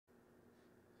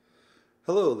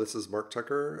Hello, this is Mark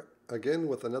Tucker, again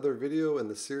with another video in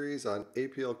the series on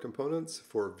APL components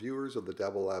for viewers of the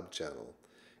Dabble Lab channel.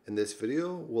 In this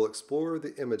video, we'll explore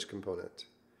the image component.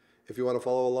 If you want to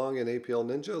follow along in APL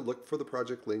Ninja, look for the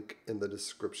project link in the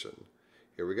description.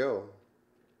 Here we go.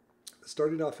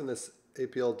 Starting off in this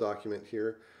APL document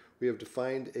here, we have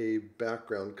defined a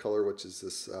background color, which is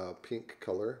this pink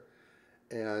color,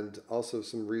 and also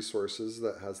some resources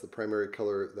that has the primary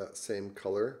color, that same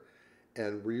color.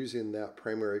 And we're using that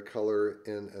primary color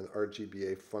in an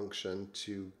RGBA function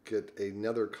to get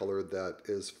another color that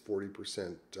is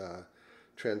 40%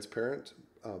 transparent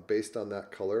based on that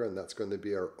color, and that's going to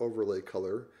be our overlay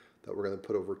color that we're going to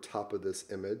put over top of this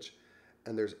image.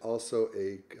 And there's also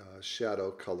a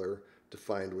shadow color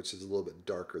defined, which is a little bit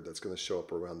darker, that's going to show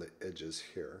up around the edges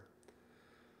here.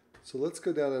 So let's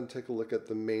go down and take a look at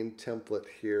the main template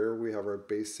here. We have our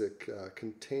basic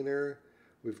container.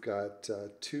 We've got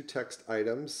two text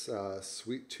items,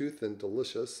 sweet tooth and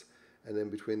delicious, and in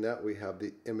between that we have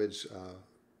the image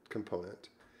component.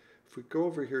 If we go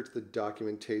over here to the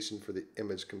documentation for the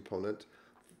image component,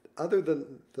 other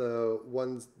than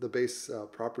the base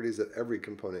properties that every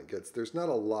component gets, there's not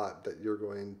a lot that you're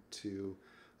going to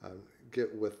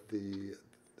get with the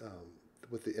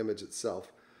image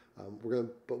itself. But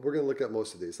we're gonna look at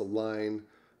most of these: align,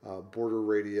 border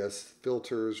radius,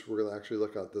 filters. We're gonna actually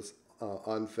look at this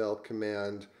onFail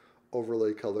command,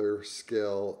 overlay color,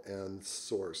 scale, and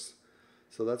source.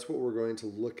 So that's what we're going to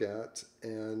look at.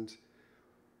 And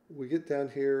we get down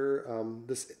here,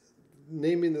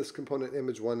 naming this component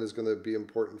image 1 is going to be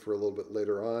important for a little bit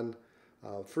later on.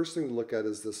 First thing to look at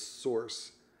is the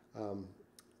source.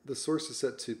 The source is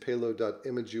set to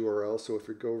payload.imageURL. So if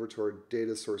we go over to our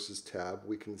data sources tab,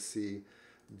 we can see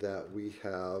that we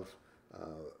have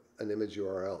an image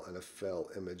URL and a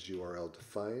fail image URL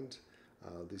defined.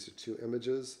 These are two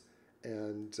images,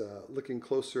 and looking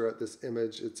closer at this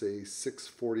image, it's a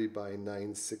 640 by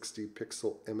 960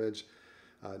 pixel image.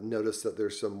 Notice that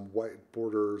there's some white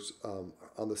borders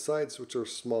on the sides, which are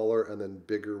smaller, and then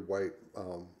bigger white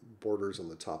borders on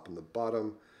the top and the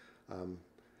bottom.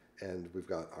 And we've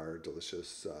got our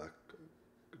delicious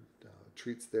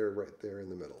treats there, right there in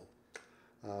the middle.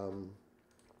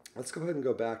 Let's go ahead and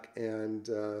go back, and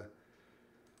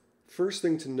first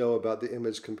thing to know about the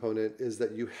image component is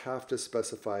that you have to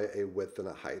specify a width and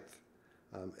a height.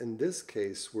 In this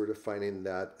case, we're defining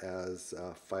that as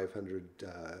 500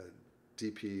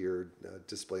 dp or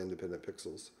display independent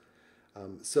pixels.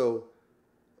 So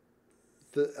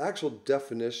the actual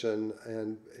definition,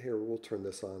 and here we'll turn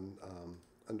this on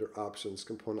under options,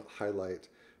 component highlight.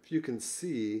 If you can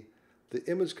see, the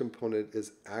image component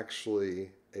is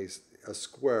actually a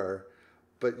square,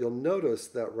 but you'll notice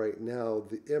that right now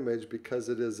the image, because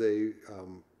it is a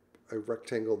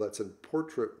rectangle that's in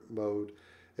portrait mode,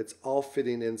 it's all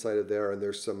fitting inside of there, and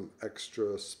there's some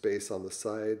extra space on the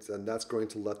sides, and that's going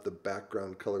to let the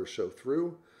background color show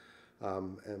through,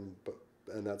 and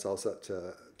that's all set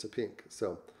to pink.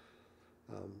 So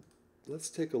let's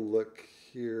take a look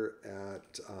here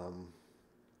at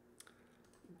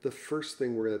the first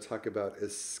thing we're going to talk about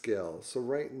is scale. So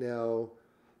right now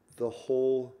the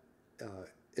whole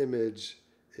image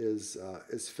is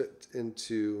fit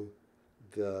into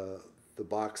the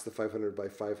box, the 500 by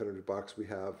 500 box we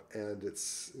have, and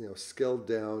it's scaled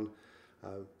down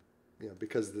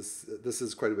because this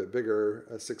is quite a bit bigger.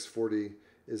 640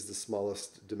 is the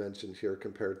smallest dimension here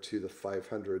compared to the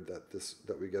 500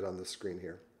 that we get on the screen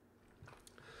here.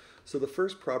 So the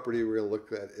first property we're going to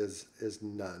look at is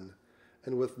none,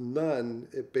 and with none,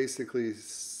 it basically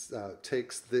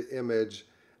takes the image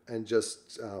and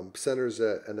just centers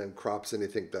it and then crops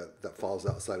anything that falls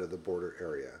outside of the border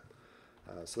area.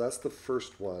 So that's the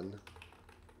first one.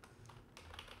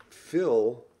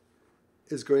 Fill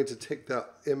is going to take that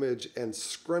image and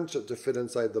scrunch it to fit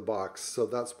inside the box. So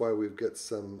that's why we've got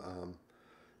some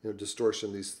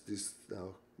distortion. These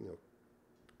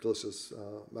delicious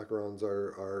macarons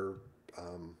are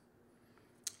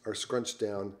scrunched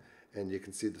down, and you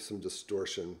can see some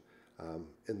distortion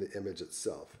in the image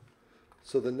itself.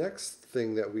 So the next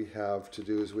thing that we have to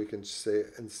do is we can say,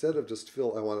 instead of just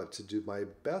fill, I want it to do my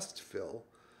best fill.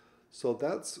 So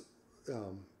that's,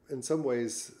 in some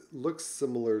ways, looks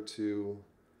similar to,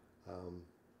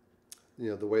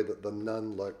 the way that the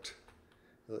none looked.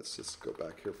 Let's just go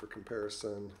back here for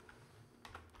comparison.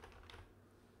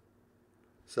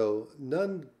 So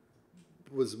none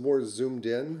was more zoomed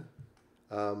in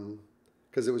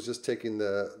because it was just taking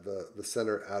the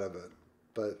center out of it.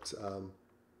 But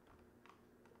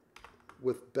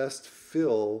with best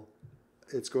fill,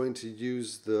 it's going to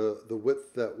use the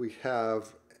width that we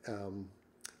have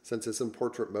since it's in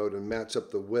portrait mode and match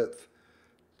up the width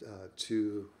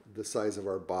to the size of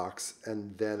our box,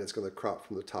 and then it's going to crop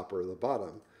from the top or the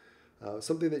bottom.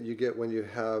 Something that you get when you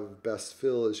have best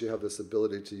fill is you have this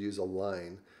ability to use a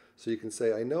line. So you can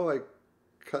say, I know I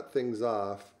cut things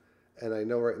off, and I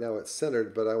know right now it's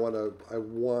centered, but I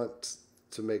want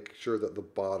to make sure that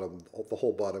the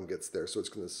whole bottom gets there. So it's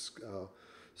going to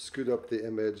scoot up the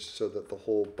image so that the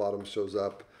whole bottom shows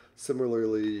up.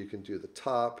 Similarly, you can do the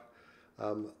top,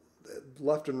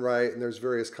 left and right, and there's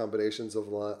various combinations of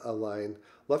a line.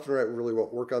 Left and right really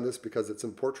won't work on this because it's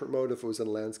in portrait mode. If it was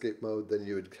in landscape mode, then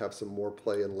you would have some more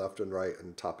play in left and right,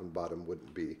 and top and bottom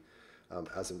wouldn't be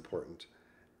as important.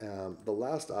 The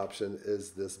last option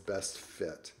is this best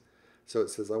fit. So it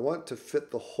says, I want to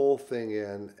fit the whole thing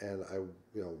in, and I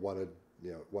want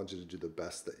you to do the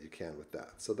best that you can with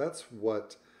that. So that's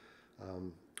what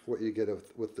you get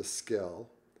with the scale.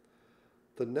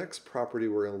 The next property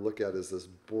we're going to look at is this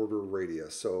border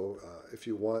radius. So if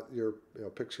you want your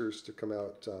pictures to come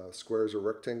out squares or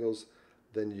rectangles,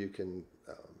 then you can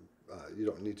you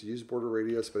don't need to use border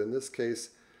radius. But in this case,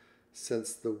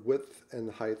 since the width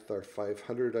and height are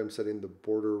 500, I'm setting the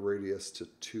border radius to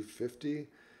 250.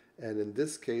 And in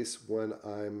this case, when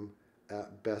I'm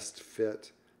at best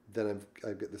fit, then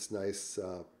I get this nice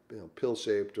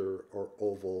pill-shaped or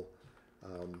oval.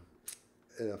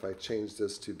 And if I change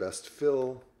this to best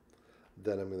fill,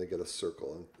 then I'm going to get a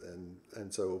circle.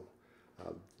 And so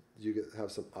you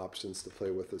have some options to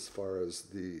play with as far as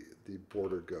the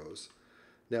border goes.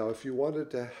 Now, if you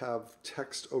wanted to have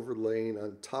text overlaying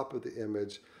on top of the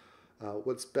image,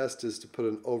 what's best is to put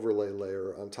an overlay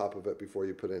layer on top of it before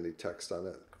you put any text on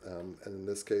it. And in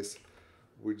this case,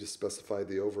 we just specify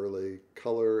the overlay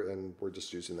color, and we're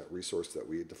just using that resource that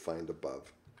we defined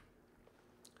above.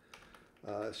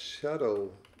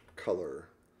 Shadow color.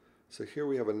 So here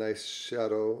we have a nice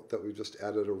shadow that we just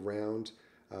added around.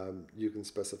 You can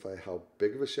specify how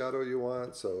big of a shadow you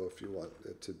want. So if you want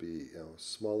it to be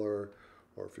smaller,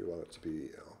 or if you want it to be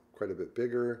quite a bit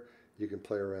bigger, you can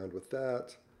play around with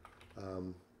that.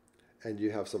 And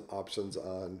you have some options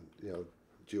on,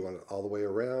 do you want it all the way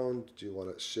around? Do you want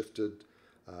it shifted,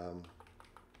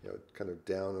 kind of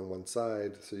down on one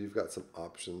side? So you've got some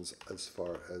options as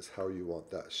far as how you want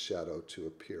that shadow to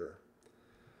appear.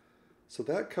 So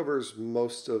that covers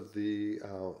most of the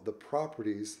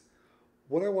properties.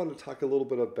 What I want to talk a little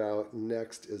bit about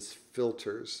next is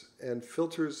filters. And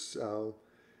filters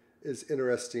is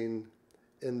interesting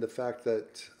in the fact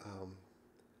that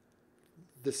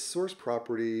this source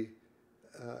property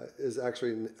is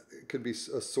actually, it could be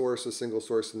a source, a single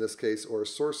source in this case, or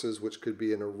sources, which could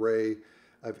be an array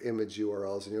of image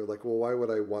URLs. And you're like, well, why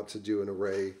would I want to do an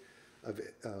array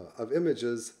of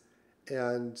images?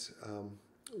 And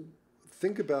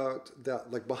think about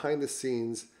that, like behind the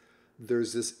scenes,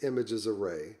 there's this images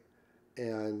array.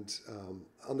 And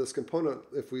on this component,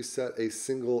 if we set a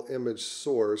single image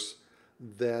source,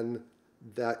 then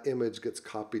that image gets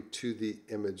copied to the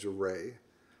image array.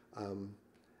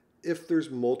 If there's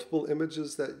multiple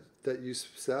images that you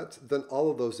set, then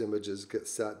all of those images get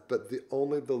set, but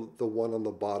only the one on the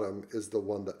bottom is the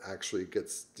one that actually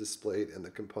gets displayed in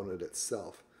the component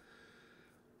itself.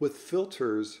 With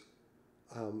filters,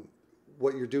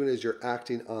 what you're doing is you're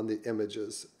acting on the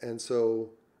images. And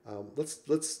so let's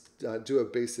do a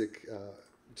basic,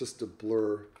 just a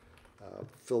blur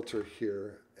filter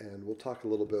here, and we'll talk a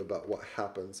little bit about what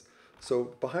happens.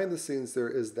 So behind the scenes, there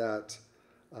is that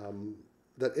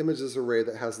that images array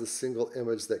that has the single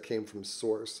image that came from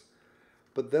source.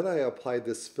 But then I applied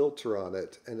this filter on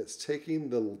it, and it's taking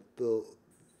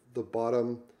the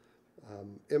bottom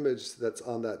image that's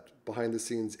on that behind the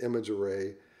scenes image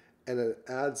array, and it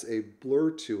adds a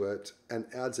blur to it and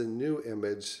adds a new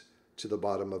image to the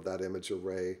bottom of that image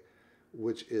array,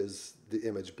 which is the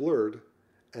image blurred.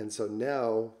 And so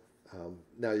now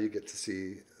you get to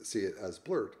see it as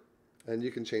blurred. And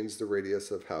you can change the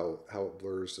radius of how it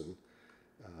blurs and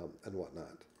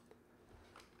whatnot.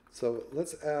 So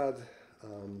let's add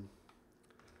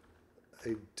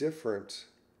a different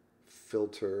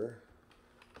filter.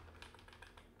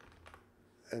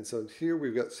 And so here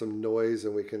we've got some noise,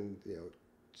 and we can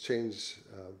change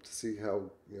to see how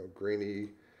grainy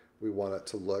we want it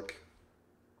to look.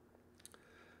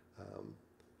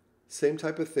 Same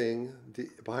type of thing.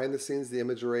 Behind the scenes, the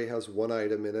image array has one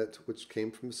item in it, which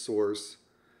came from source.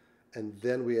 And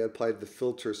then we applied the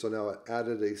filter, so now it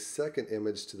added a second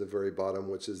image to the very bottom,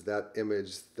 which is that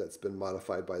image that's been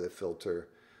modified by the filter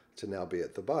to now be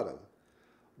at the bottom.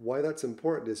 Why that's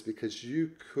important is because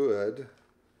you could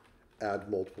add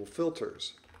multiple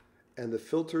filters, and the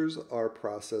filters are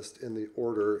processed in the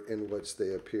order in which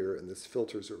they appear in this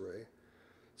filters array.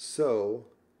 So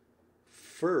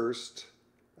first,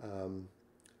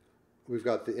 We've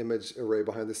got the image array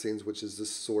behind the scenes, which is the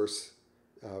source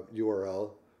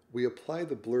URL. We apply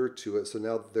the blur to it, so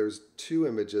now there's two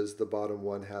images. The bottom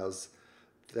one has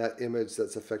that image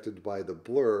that's affected by the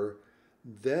blur.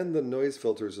 Then the noise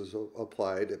filters is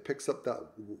applied. It picks up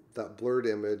that blurred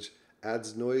image,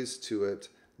 adds noise to it.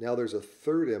 Now there's a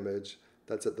third image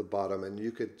that's at the bottom, and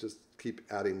you could just keep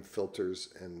adding filters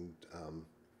and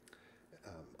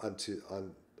onto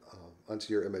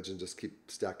your image and just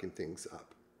keep stacking things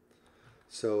up.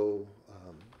 So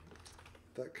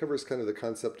that covers kind of the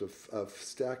concept of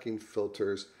stacking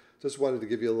filters. Just wanted to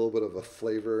give you a little bit of a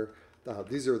flavor.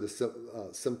 These are the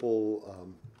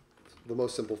the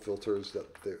most simple filters that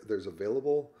there's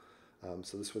available.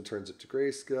 So this one turns it to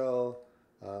grayscale,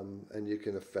 and you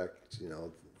can affect,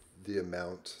 the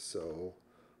amount. So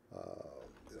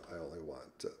I only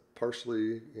want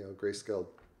partially, grayscale.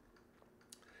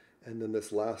 And then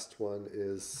this last one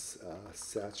is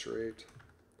saturate.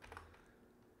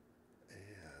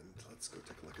 And let's go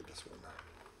take a look at this one.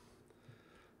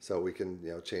 So we can,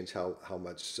 change how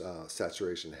much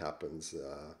saturation happens.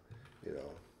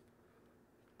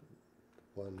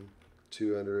 1,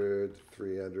 200,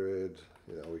 300.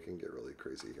 We can get really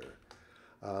crazy here.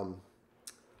 All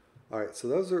right, so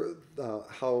those are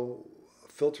how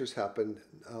filters happen.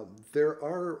 There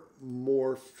are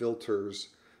more filters.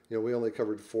 We only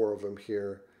covered 4 of them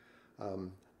here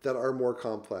that are more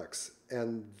complex,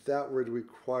 and that would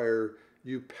require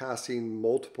you passing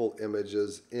multiple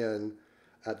images in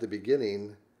at the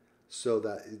beginning so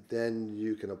that then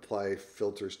you can apply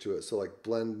filters to it. So like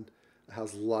blend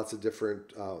has lots of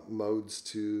different modes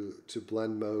to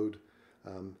blend mode.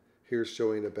 Here's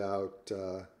showing about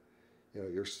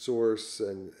your source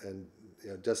and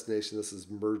destination. This is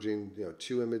merging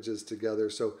 2 images together.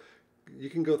 So you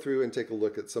can go through and take a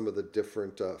look at some of the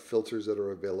different filters that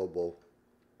are available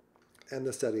and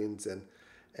the settings,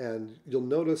 and you'll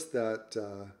notice that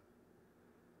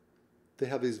they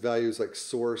have these values like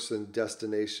source and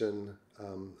destination,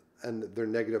 and they're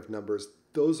negative numbers.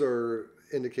 Those are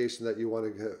indication that you want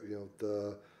to get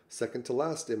the second to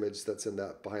last image that's in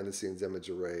that behind the scenes image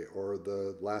array, or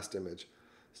the last image.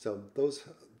 So those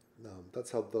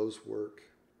that's how those work.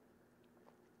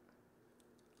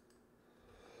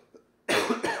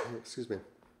 Excuse me.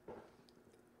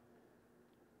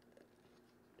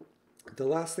 The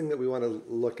last thing that we want to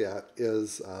look at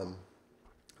is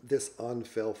this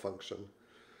onFail function.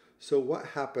 So what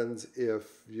happens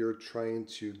if you're trying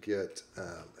to get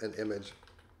an image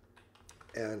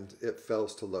and it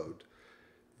fails to load?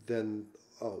 Then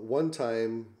one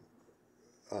time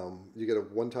you get a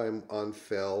one-time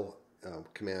onFail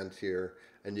command here,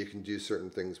 and you can do certain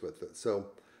things with it. So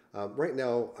right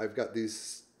now I've got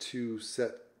these 2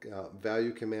 set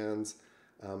value commands,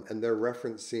 and they're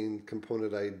referencing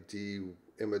component ID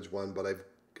image 1, but I've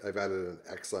added an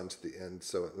X onto the end,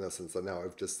 so in essence now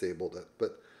I've disabled it.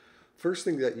 But first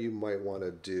thing that you might want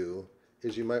to do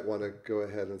is you might want to go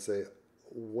ahead and say,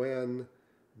 when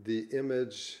the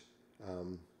image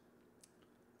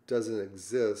doesn't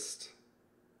exist,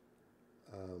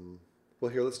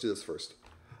 well, here, let's do this first.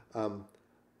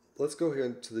 Let's go here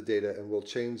into the data, and we'll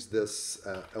change this,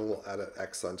 and we'll add an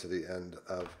X onto the end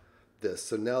of this.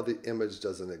 So now the image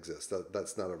doesn't exist.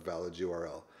 That's not a valid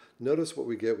URL. Notice what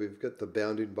we get. We've got the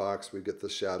bounding box, we get the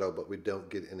shadow, but we don't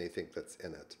get anything that's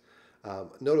in it.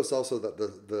 Notice also that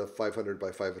the 500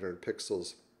 by 500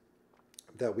 pixels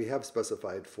that we have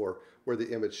specified for where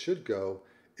the image should go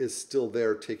is still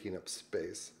there, taking up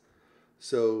space.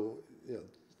 So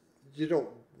you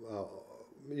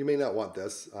may not want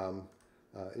this.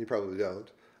 You probably don't.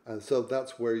 And so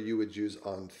that's where you would use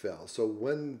onFail. So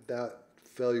when that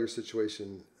failure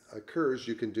situation occurs,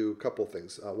 you can do a couple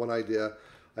things. One idea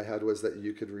I had was that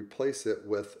you could replace it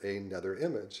with another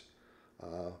image.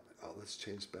 Let's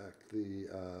change back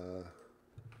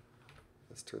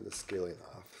let's turn the scaling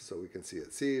off so we can see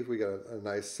it. See, we got a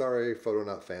nice, sorry, photo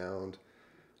not found.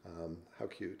 How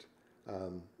cute.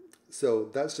 So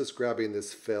that's just grabbing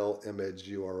this fail image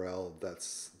URL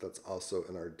that's also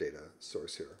in our data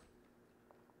source here.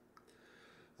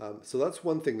 So that's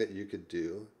one thing that you could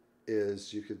do,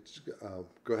 is you could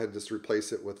go ahead and just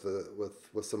replace it with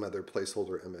some other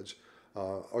placeholder image,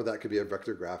 or that could be a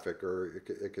vector graphic, or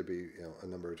it could be a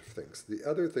number of different things. The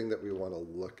other thing that we want to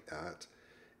look at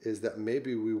is that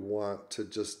maybe we want to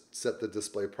just set the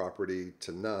display property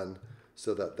to none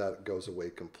so that that goes away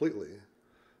completely.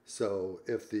 So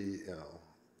if the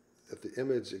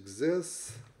image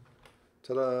exists,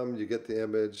 ta-da, you get the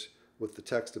image with the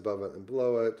text above it and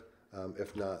below it.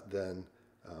 If not, then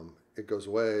it goes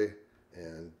away,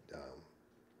 and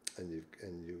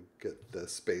you get the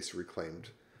space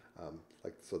reclaimed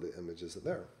so the image isn't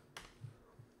there.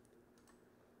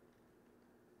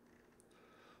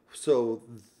 So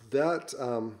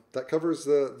that covers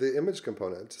the image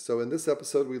component. So in this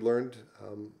episode, we learned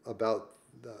about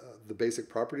the basic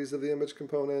properties of the image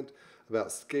component,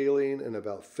 about scaling, and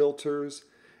about filters.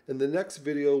 In the next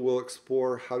video, we'll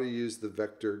explore how to use the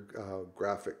vector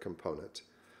graphic component.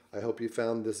 I hope you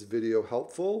found this video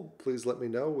helpful. Please let me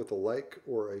know with a like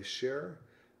or a share.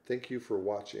 Thank you for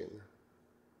watching.